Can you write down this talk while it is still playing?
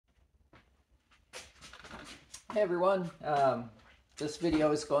Hey everyone, this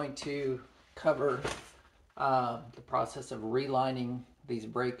video is going to cover the process of relining these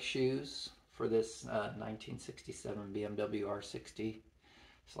brake shoes for this 1967 BMW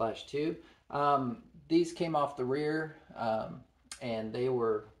R60/2. These came off the rear and they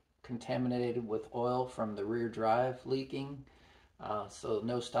were contaminated with oil from the rear drive leaking. So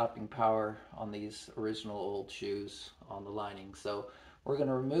no stopping power on these original old shoes on the lining. So we're going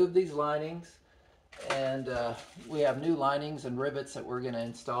to remove these linings, and we have new linings and rivets that we're going to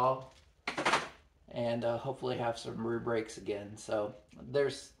install, and hopefully have some rear brakes again. So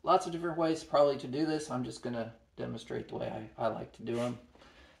there's lots of different ways probably to do this. I'm just going to demonstrate the way I like to do them.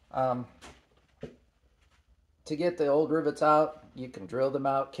 To get the old rivets out, you can drill them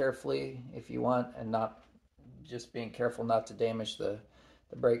out carefully if you want, and not just being careful not to damage the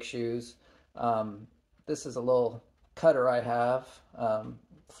brake shoes. This is a little cutter I have,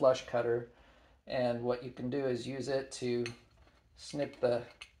 flush cutter, and what you can do is use it to snip the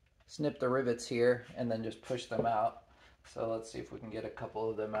rivets here and then just push them out. So let's see if we can get a couple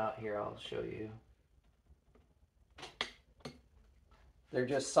of them out here. I'll show you. They're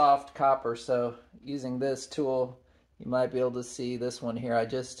just soft copper, so using this tool you might be able to see this one here. I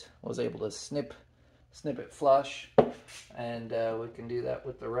just was able to snip it flush, and we can do that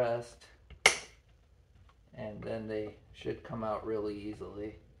with the rest, and then they should come out really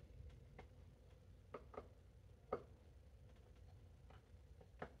easily.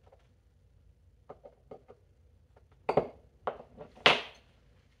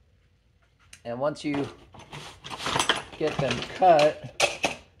 And once you get them cut,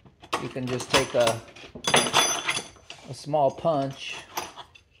 you can just take a small punch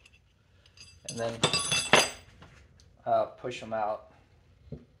and then push them out.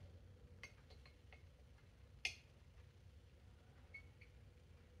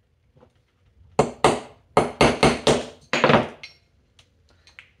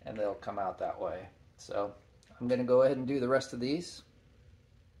 And they'll come out that way. So I'm going to go ahead and do the rest of these.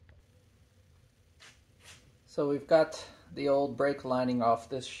 So we've got the old brake lining off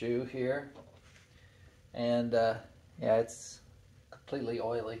this shoe here, and yeah, it's completely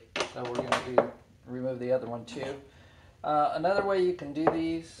oily, so we're going to remove the other one too. Another way you can do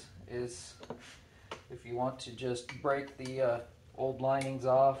these is, if you want to just break the old linings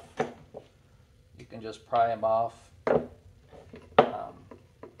off, you can just pry them off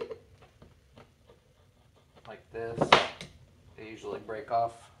like this. They usually break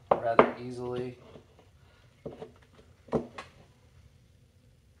off rather easily.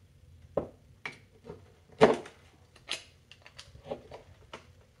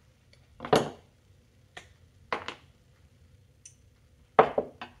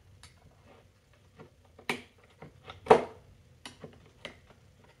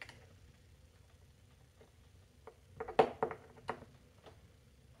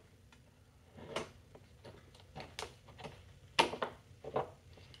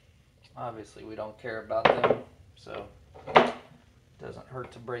 Obviously we don't care about them, so it doesn't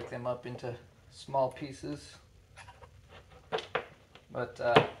hurt to break them up into small pieces. But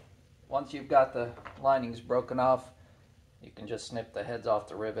once you've got the linings broken off, you can just snip the heads off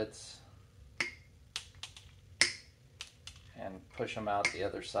the rivets and push them out the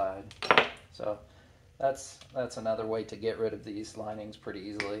other side. So that's another way to get rid of these linings pretty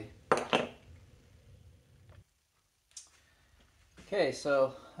easily. Okay,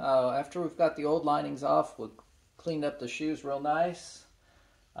 so after we've got the old linings off, we've cleaned up the shoes real nice.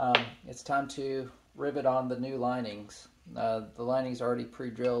 It's time to rivet on the new linings. The linings are already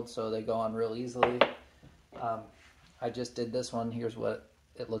pre-drilled, so they go on real easily. I just did this one. Here's what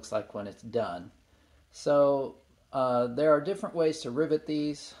it looks like when it's done. So there are different ways to rivet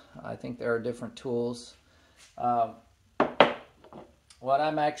these. I think there are different tools. What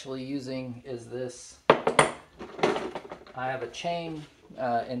I'm actually using is this. I have a chain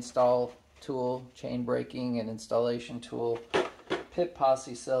install tool, chain breaking and installation tool. Pit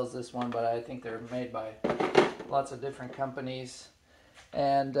Posse sells this one, but I think they're made by lots of different companies.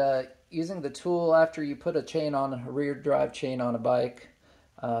 And using the tool after you put a chain on, a rear drive chain on a bike,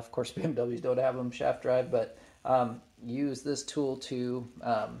 of course BMWs don't have them shaft drive, but use this tool to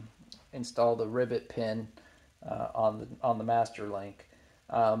install the rivet pin on the master link.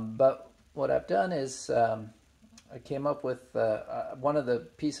 But what I've done is I came up with one of the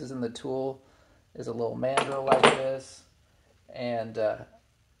pieces in the tool is a little mandrel like this, and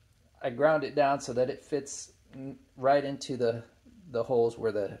I ground it down so that it fits right into the holes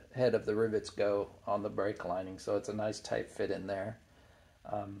where the head of the rivets go on the brake lining, so it's a nice tight fit in there.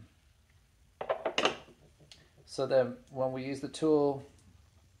 So then when we use the tool,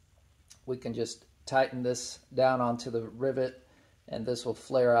 we can just tighten this down onto the rivet, and this will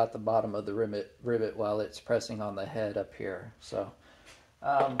flare out the bottom of the rivet while it's pressing on the head up here. So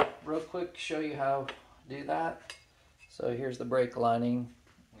real quick, show you how to do that. So here's the brake lining,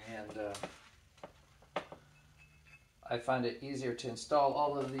 and I find it easier to install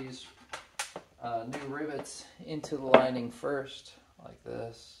all of these new rivets into the lining first, like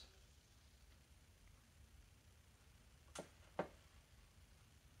this.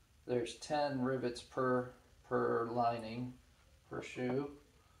 There's 10 rivets per lining, per shoe.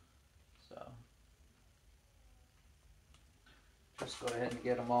 So just go ahead and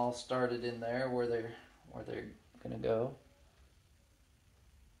get them all started in there where they're gonna go.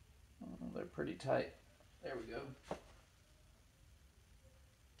 Oh, they're pretty tight. There we go.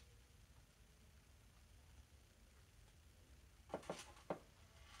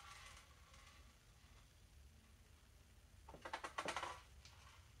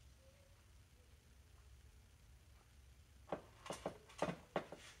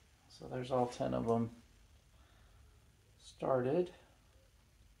 So there's all 10 of them started.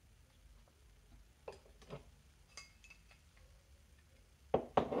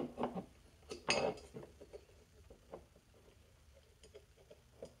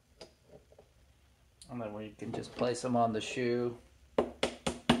 And then we can just place them on the shoe.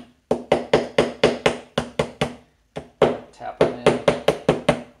 Tap them in.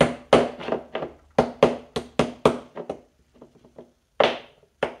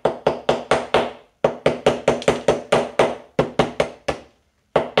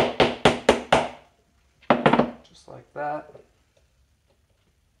 Just like that.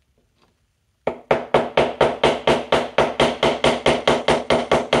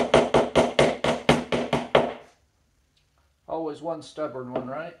 Always one stubborn one,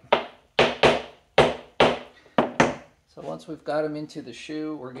 right? So once we've got them into the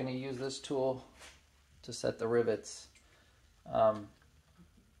shoe, we're going to use this tool to set the rivets.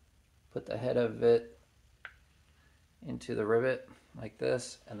 Put the head of it into the rivet like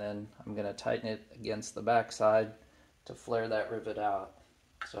this, and then I'm going to tighten it against the back side to flare that rivet out.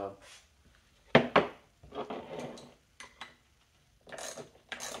 So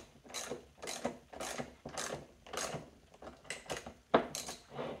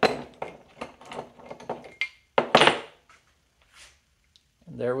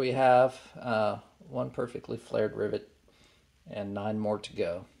there we have one perfectly flared rivet and 9 more to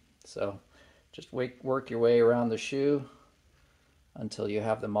go. So just work your way around the shoe until you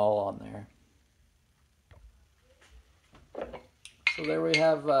have them all on there. So there we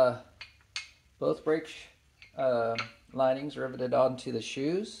have both brake linings riveted onto the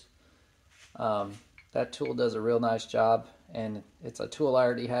shoes. That tool does a real nice job, and it's a tool I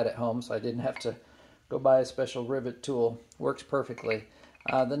already had at home, so I didn't have to go buy a special rivet tool. Works perfectly.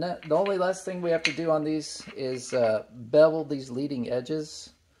 The only last thing we have to do on these is bevel these leading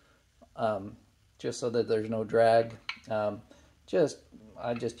edges, just so that there's no drag. I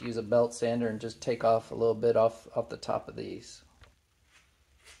just use a belt sander and just take off a little bit off the top of these.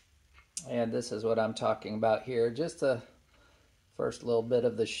 And this is what I'm talking about here. Just the first little bit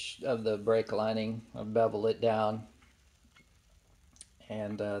of the brake lining. I'll bevel it down,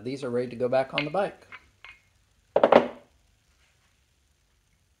 and these are ready to go back on the bike.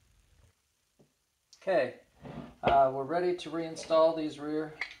 Okay, we're ready to reinstall these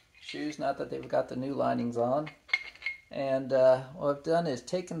rear shoes now that they've got the new linings on. And what I've done is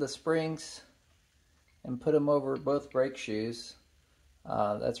taken the springs and put them over both brake shoes.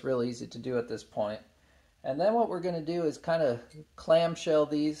 That's real easy to do at this point. And then what we're going to do is kind of clamshell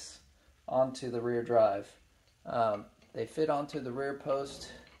these onto the rear drive. They fit onto the rear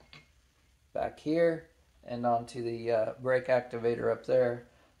post back here and onto the brake activator up there.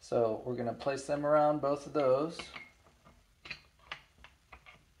 So we're going to place them around both of those,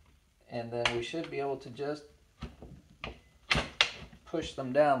 and then we should be able to just push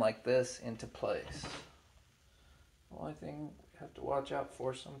them down like this into place. The only thing we have to watch out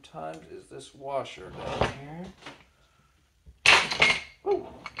for sometimes is this washer down here. Ooh.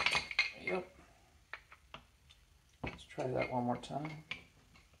 Yep. Let's try that one more time.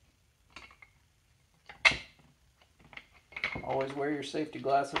 Always wear your safety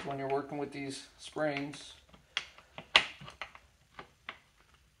glasses when you're working with these springs.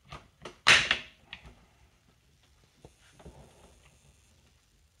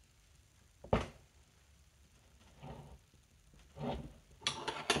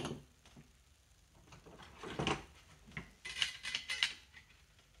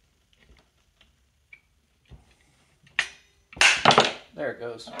 There it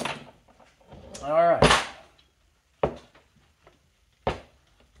goes. All right.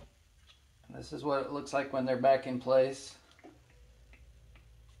 This is what it looks like when they're back in place.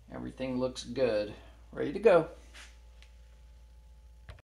 Everything looks good. Ready to go.